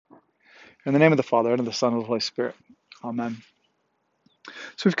In the name of the Father, and of the Son, and of the Holy Spirit. Amen.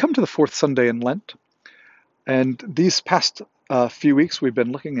 So we've come to the fourth Sunday in Lent, and these past few weeks we've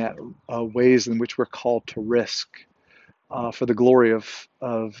been looking at ways in which we're called to risk for the glory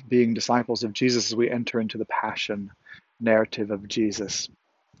of being disciples of Jesus as we enter into the passion narrative of Jesus.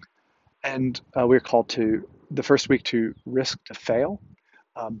 And we're called to, the first week, to risk to fail,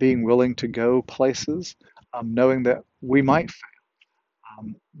 being willing to go places, knowing that we might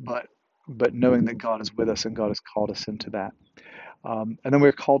fail, but knowing that God is with us and God has called us into that. And then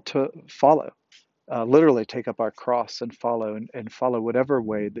we're called to follow, literally take up our cross and follow, and follow whatever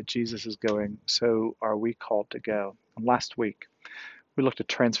way that Jesus is going. So are we called to go. And last week, we looked at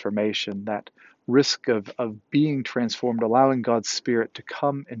transformation, that risk of being transformed, allowing God's Spirit to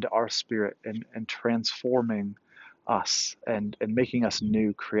come into our spirit and transforming us and making us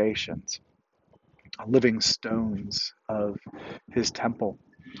new creations, living stones of His temple.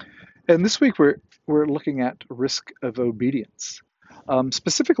 And this week we're looking at risk of obedience,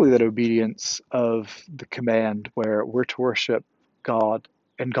 specifically that obedience of the command where we're to worship God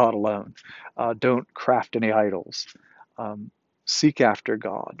and God alone. Don't craft any idols. Um, Seek after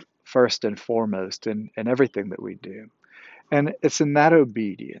God first and foremost in everything that we do. And it's in that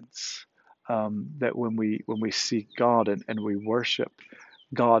obedience that when we seek God and we worship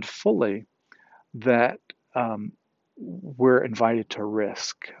God fully, that we're invited to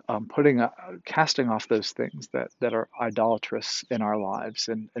risk casting off those things that are idolatrous in our lives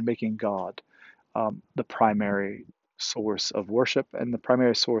and making God the primary source of worship and the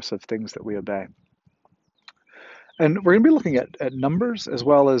primary source of things that we obey. And we're going to be looking at Numbers as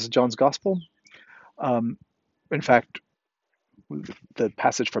well as John's Gospel. Um, in fact, the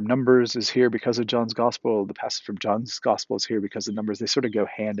passage from Numbers is here because of John's Gospel. The passage from John's Gospel is here because of Numbers. They sort of go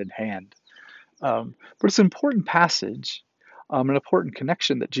hand in hand. But it's an important passage, an important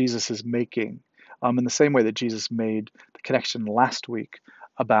connection that Jesus is making, in the same way that Jesus made the connection last week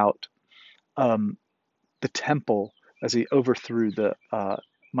about um, the temple as he overthrew the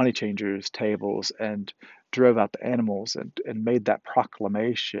money changers' tables and drove out the animals and made that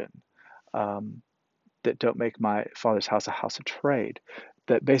proclamation um, that don't make my father's house a house of trade.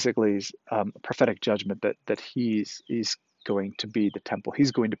 That basically is a prophetic judgment that he's going to be the temple.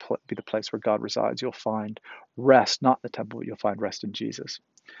 He's going to be the place where God resides. You'll find rest, not the temple. You'll find rest in Jesus.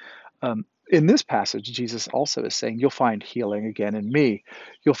 In this passage, Jesus also is saying, "You'll find healing again in me.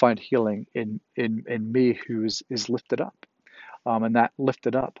 You'll find healing in me who is lifted up." And that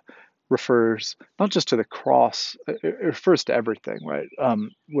lifted up refers not just to the cross; it refers to everything, right?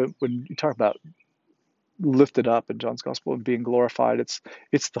 When you talk about lifted up in John's gospel and being glorified, it's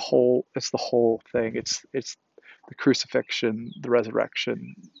the whole thing. It's the crucifixion, the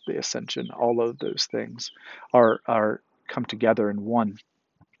resurrection, the ascension. All of those things are come together in one.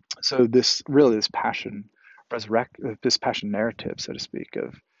 So this passion narrative, so to speak,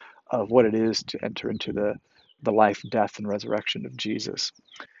 of what it is to enter into the life, death, and resurrection of Jesus.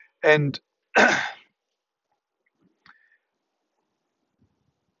 And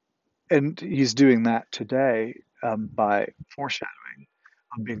and he's doing that today by foreshadowing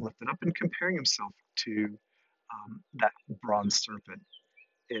on being lifted up and comparing himself to that bronze serpent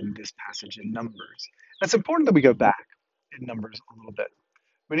in this passage in Numbers. And it's important that we go back in Numbers a little bit.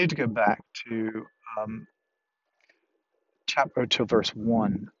 We need to go back to chapter to verse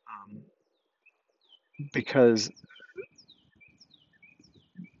 1, because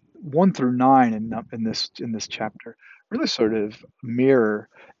 1 through 9 in this chapter really sort of mirror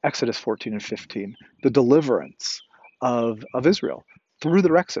Exodus 14 and 15, the deliverance of Israel through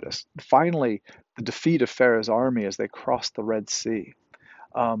their Exodus. Finally, the defeat of Pharaoh's army as they crossed the Red Sea,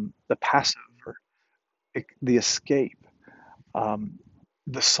 the Passover, the escape, um,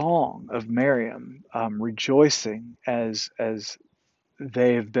 the song of Miriam, rejoicing as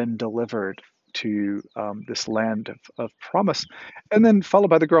they have been delivered to this land of promise, and then followed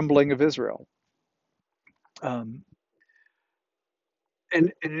by the grumbling of Israel. Um,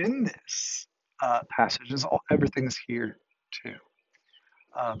 and in this passage, everything's here too.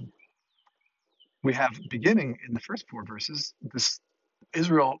 Um, we have beginning in the first four verses, this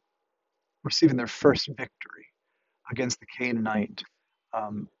Israel receiving their first victory against the Canaanite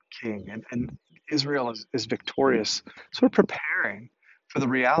king, and Israel is victorious, sort of preparing for the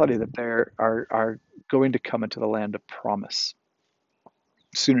reality that they are going to come into the land of promise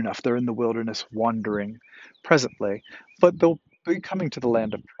soon enough. They're in the wilderness wandering presently, but they'll be coming to the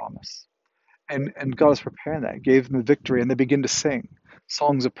land of promise. And God is preparing that, gave them the victory, and they begin to sing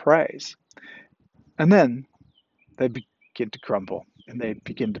songs of praise. And then they begin to grumble and they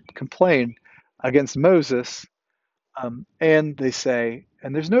begin to complain against Moses And they say,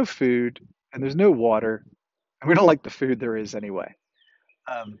 and there's no food, and there's no water, and we don't like the food there is anyway,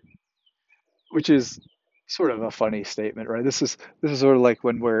 um, which is sort of a funny statement, right? This is sort of like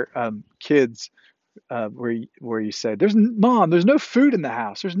when we're kids, where you say, Mom, there's no food in the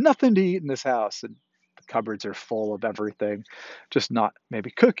house. There's nothing to eat in this house, and the cupboards are full of everything, just not maybe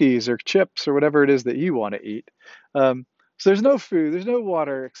cookies or chips or whatever it is that you want to eat. Um, so there's no food, there's no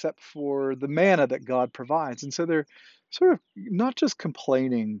water except for the manna that God provides, and so they're sort of not just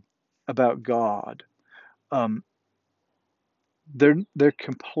complaining about God. Um, they're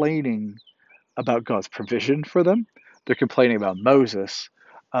complaining about God's provision for them. They're complaining about Moses,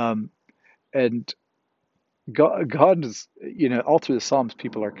 um, and God is, all through the Psalms,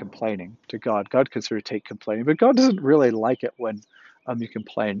 people are complaining to God. God can sort of take complaining, but God doesn't really like it when you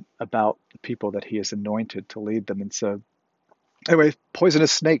complain about the people that He has anointed to lead them. And so, anyway,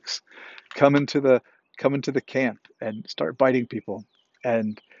 poisonous snakes come into the camp and start biting people.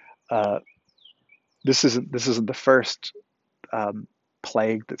 And uh, this isn't the first um,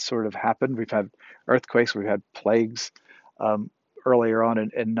 plague that sort of happened. We've had earthquakes, we've had plagues um, earlier on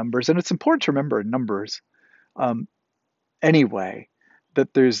in Numbers, and it's important to remember in Numbers. Um, anyway,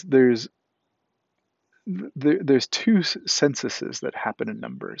 that there's two censuses that happen in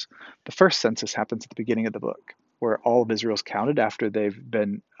Numbers. The first census happens at the beginning of the book, where all of Israel's counted after they've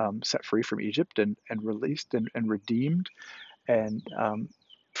been set free from Egypt and released and redeemed and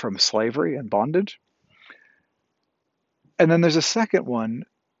from slavery and bondage. And then there's a second one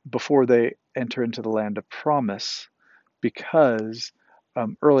before they enter into the land of promise, because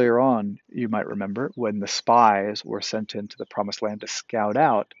earlier on, you might remember, when the spies were sent into the promised land to scout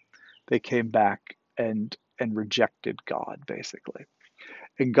out, they came back and rejected God, basically.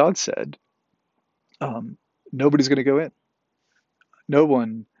 And God said, um, nobody's going to go in. No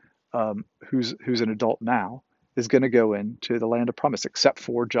one who's an adult now is going to go into the land of promise, except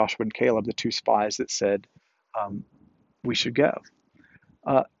for Joshua and Caleb, the two spies that said um, we should go.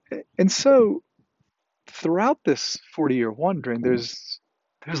 Uh, and so throughout this 40-year wandering, there's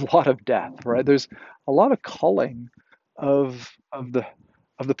a lot of death, right? There's a lot of culling of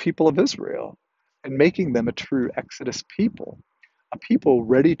the people of Israel and making them a true Exodus people, a people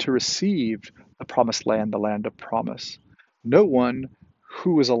ready to receive the promised land, the land of promise. No one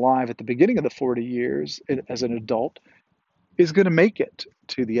who was alive at the beginning of the 40 years as an adult is going to make it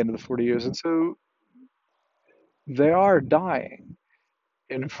to the end of the 40 years. And so they are dying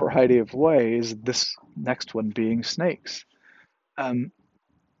in a variety of ways, this next one being snakes. Um,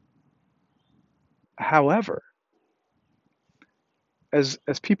 however, as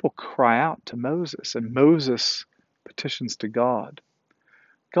people cry out to Moses and Moses petitions to God,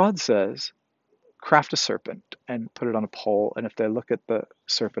 God says, craft a serpent and put it on a pole, and if they look at the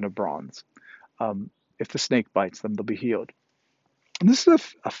serpent of bronze, um, if the snake bites them, they'll be healed. And this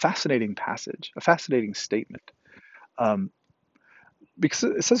is a fascinating passage, a fascinating statement, um, because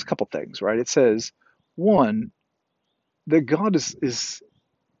it says a couple things, right? It says, one, that God is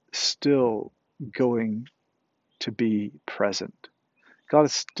still going to be present. God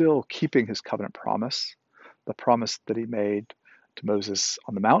is still keeping his covenant promise, the promise that he made to Moses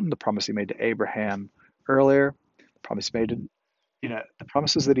on the mountain, the promise he made to Abraham earlier, the promise he made to, the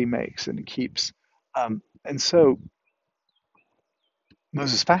promises that he makes and he keeps. And so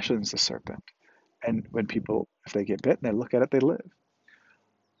Moses fashions the serpent. And when people, if they get bit and they look at it, they live,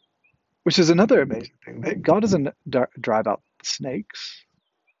 which is another amazing thing. That God doesn't drive out snakes.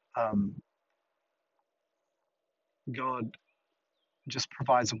 Um, God just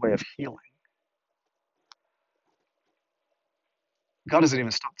provides a way of healing. God doesn't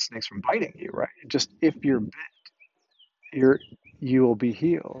even stop the snakes from biting you, right? Just if you're bit, you're you will be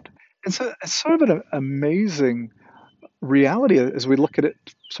healed. And so it's sort of an amazing reality as we look at it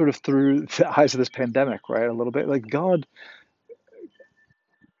sort of through the eyes of this pandemic, right? A little bit like God's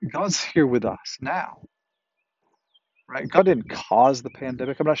here with us now, right? God didn't cause the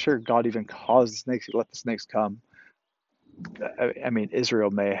pandemic. I'm not sure God even caused the snakes. He let the snakes come. I mean, Israel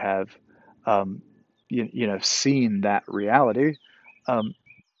may have, um, seen that reality, um,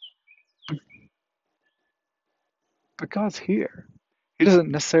 but God's here. He doesn't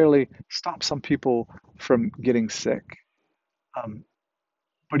necessarily stop some people from getting sick, um,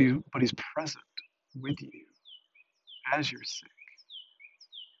 but he's present with you as you're sick,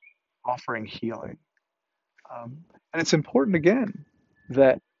 offering healing. And it's important again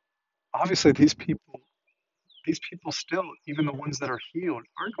that obviously these people still, even the ones that are healed,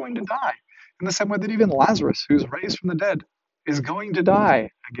 are going to die. In the same way that even Lazarus, who's raised from the dead, is going to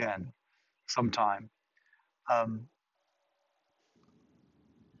die again sometime. Um,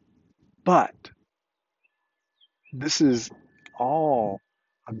 but This is all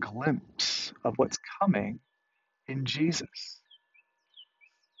a glimpse of what's coming in Jesus.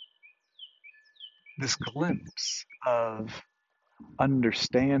 This glimpse of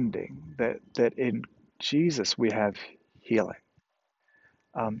understanding that in Jesus we have healing.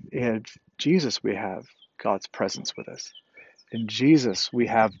 In Jesus we have God's presence with us. In Jesus we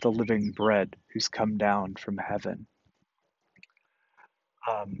have the living bread who's come down from heaven.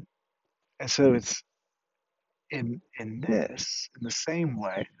 Um, and so it's in the same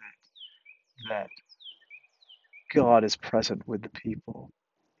way that God is present with the people,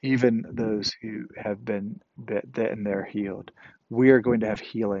 even those who have been bit and they're healed. We are going to have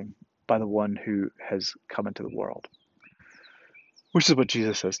healing by the one who has come into the world, which is what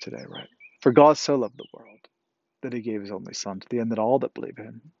Jesus says today, right? For God so loved the world that he gave his only Son, to the end that all that believe in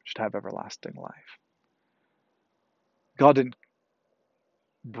him should have everlasting life. God didn't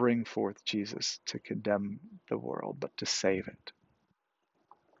bring forth Jesus to condemn the world, but to save it.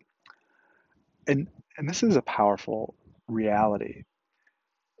 And and this is a powerful reality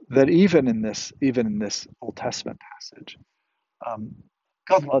that even in this Old Testament passage, um,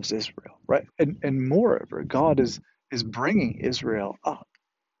 God loves Israel, right? And moreover, God is bringing Israel up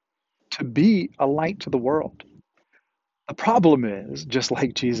to be a light to the world. The problem is, just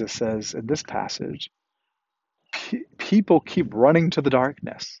like Jesus says in this passage, people keep running to the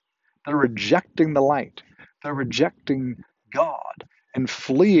darkness. They're rejecting the light. They're rejecting God and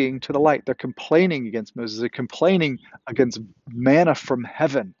fleeing to the light. They're complaining against Moses. They're complaining against manna from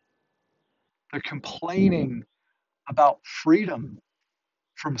heaven. They're complaining about freedom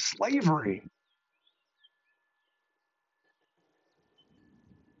from slavery.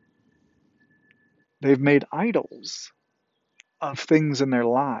 They've made idols of things in their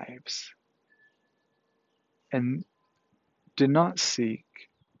lives and did not seek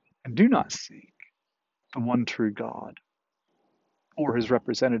and do not seek the one true God or his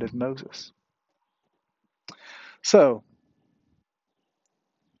representative Moses. So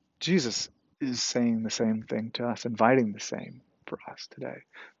Jesus is saying the same thing to us, inviting the same for us today.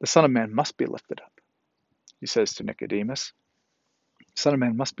 The Son of Man must be lifted up, he says to Nicodemus. The Son of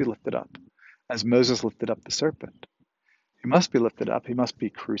Man must be lifted up, as Moses lifted up the serpent. He must be lifted up. He must be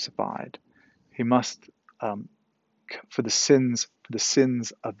crucified. He must, um, for the sins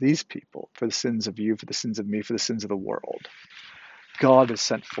of these people, for the sins of you, for the sins of me, for the sins of the world. God has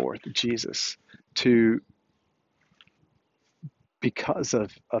sent forth Jesus to because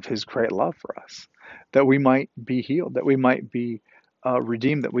of his great love for us, that we might be healed, that we might be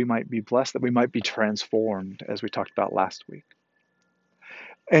redeemed, that we might be blessed, that we might be transformed, as we talked about last week.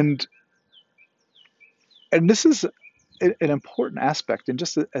 And and this is an important aspect, and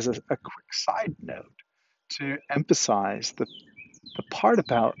just as a quick side note, to emphasize the part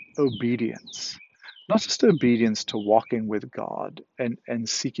about obedience, not just obedience to walking with God and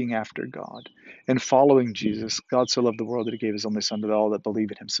seeking after God and following Jesus. God so loved the world that he gave his only Son to all that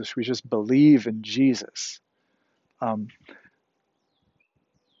believe in him. So if we just believe in Jesus, um,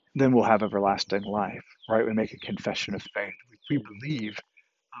 then we'll have everlasting life, right? We make a confession of faith. We believe,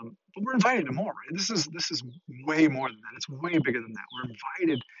 but we're invited to more. Right? This is way more than that. It's way bigger than that. We're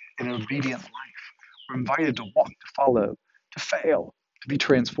invited in an obedient life. We're invited to walk, to follow, to fail, to be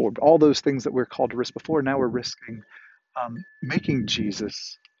transformed. All those things that we're called to risk before, now we're risking making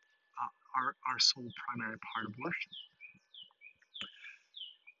Jesus our sole primary part of worship,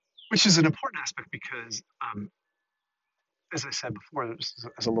 which is an important aspect because, as I said before,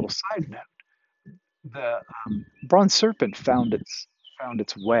 as a little side note, the bronze serpent found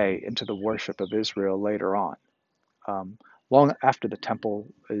its way into the worship of Israel later on. Um, Long after the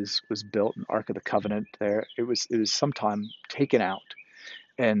temple was built and Ark of the Covenant there, it was sometime taken out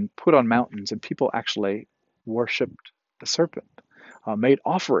and put on mountains, and people actually worshipped the serpent, made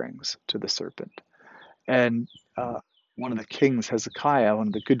offerings to the serpent. And one of the kings, Hezekiah, one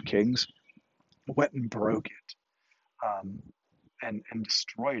of the good kings, went and broke it, and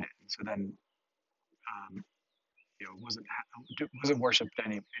destroyed it. And so then, wasn't worshipped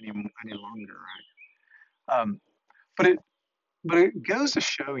any longer, right? But it goes to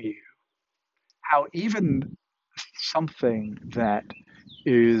show you how even something that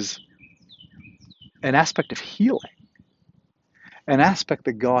is an aspect of healing, an aspect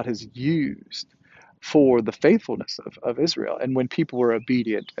that God has used for the faithfulness of Israel, and when people were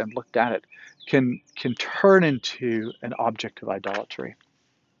obedient and looked at it, can turn into an object of idolatry.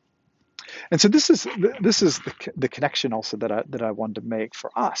 And so this is the connection also that I wanted to make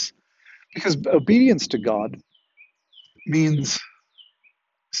for us, because obedience to God means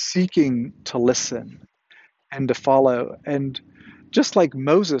seeking to listen and to follow. And just like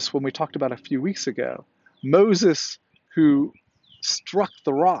Moses, when we talked about a few weeks ago, Moses, who struck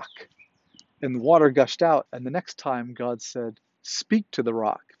the rock and the water gushed out, and the next time God said, "Speak to the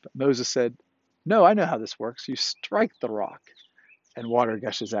rock." But Moses said, "No, I know how this works. You strike the rock and water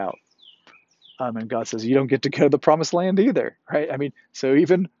gushes out." And God says, "You don't get to go to the promised land either," right? I mean, so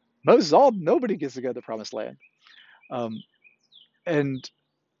even Moses, nobody gets to go to the promised land. Um, and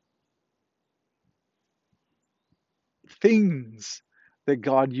things that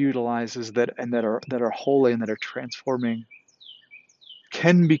God utilizes that are holy and that are transforming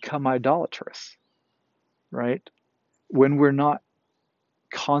can become idolatrous, right? When we're not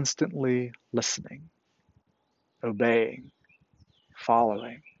constantly listening, obeying,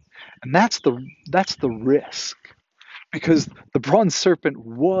 following. And that's the risk, because the bronze serpent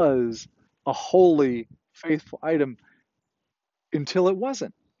was a holy, faithful item until it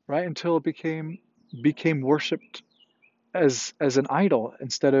wasn't, right? Until it became worshipped as an idol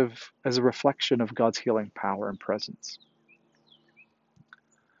instead of as a reflection of God's healing power and presence.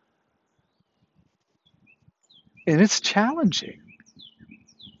 And it's challenging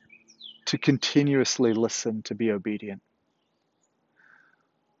to continuously listen, to be obedient.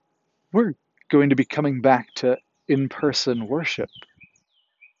 We're going to be coming back to in-person worship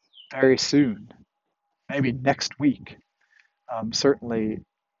very soon, maybe next week, certainly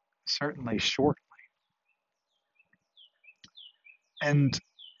short. And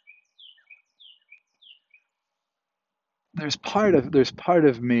there's part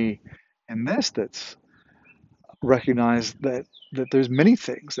of me in this that's recognized that there's many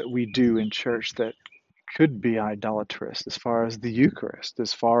things that we do in church that could be idolatrous, as far as the Eucharist,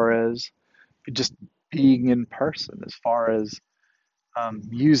 as far as just being in person, as far as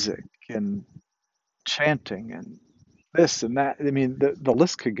music and chanting and this and that. I mean, the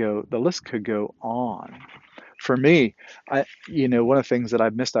list could go on. For me, one of the things that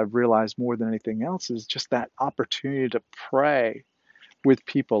I've realized more than anything else is just that opportunity to pray with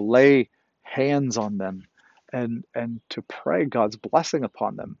people, lay hands on them, and to pray God's blessing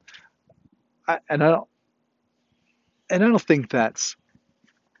upon them. I, and I don't think that's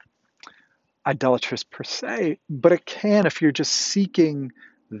idolatrous per se, but it can if you're just seeking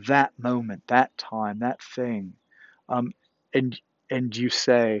that moment, that time, that thing, um, and and you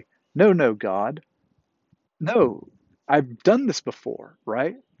say, "No, no, God, no, I've done this before,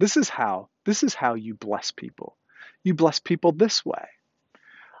 right? This is how you bless people. You bless people this way."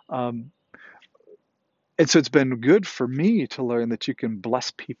 Um, and so it's been good for me to learn that you can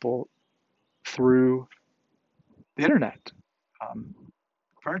bless people through the internet, um,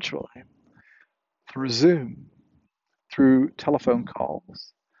 virtually, through Zoom, through telephone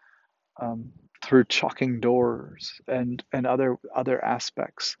calls, um, through chalking doors, and other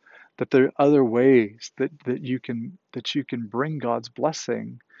aspects. That there are other ways that you can bring God's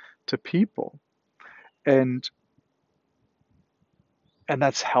blessing to people, and and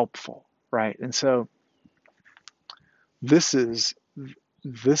that's helpful, right? And so this is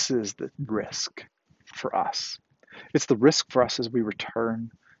this is the risk for us. It's the risk for us as we return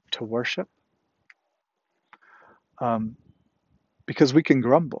to worship, um, because we can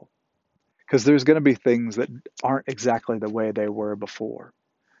grumble, because there's going to be things that aren't exactly the way they were before.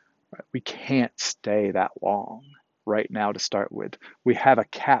 Right? We can't stay that long right now to start with. We have a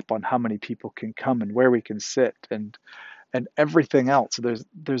cap on how many people can come and where we can sit, and everything else.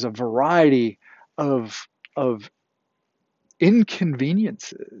 There's a variety of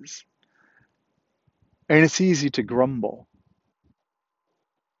inconveniences, and it's easy to grumble.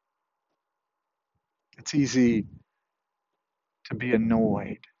 It's easy to be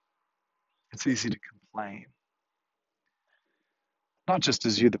annoyed. It's easy to complain, not just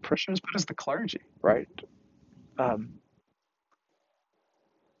as you, the parishioners, but as the clergy, right? Um,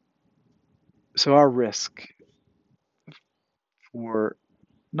 so our risk for,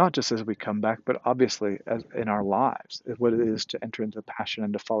 not just as we come back, but obviously as in our lives, is what it is to enter into the passion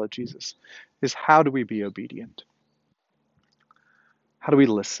and to follow Jesus, is how do we be obedient? How do we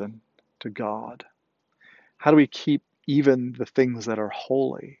listen to God? How do we keep even the things that are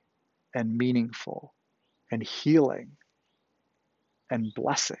holy and meaningful and healing and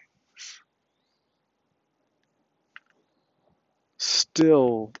blessings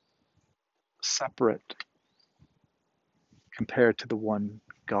still separate compared to the one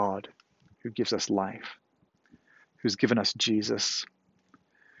God who gives us life, who's given us Jesus,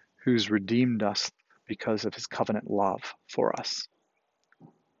 who's redeemed us because of his covenant love for us,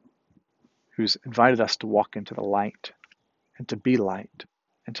 who's invited us to walk into the light and to be light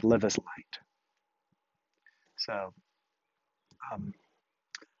and to live as light. So um,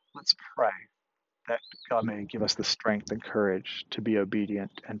 let's pray that God may give us the strength and courage to be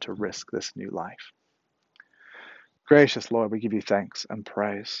obedient and to risk this new life. Gracious Lord, we give you thanks and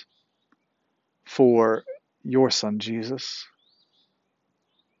praise for your Son, Jesus,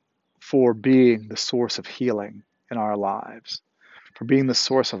 for being the source of healing in our lives, for being the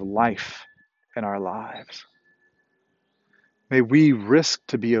source of life in our lives. May we risk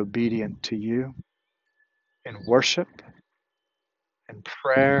to be obedient to you in worship and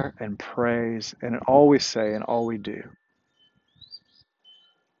prayer and praise and in all we say and all we do.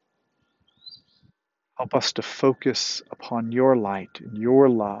 Help us to focus upon your light and your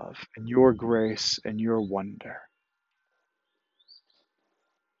love and your grace and your wonder.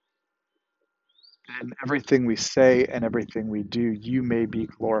 In everything we say and everything we do, you may be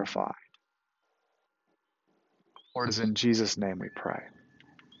glorified. For it is in Jesus' name we pray.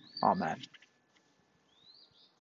 Amen.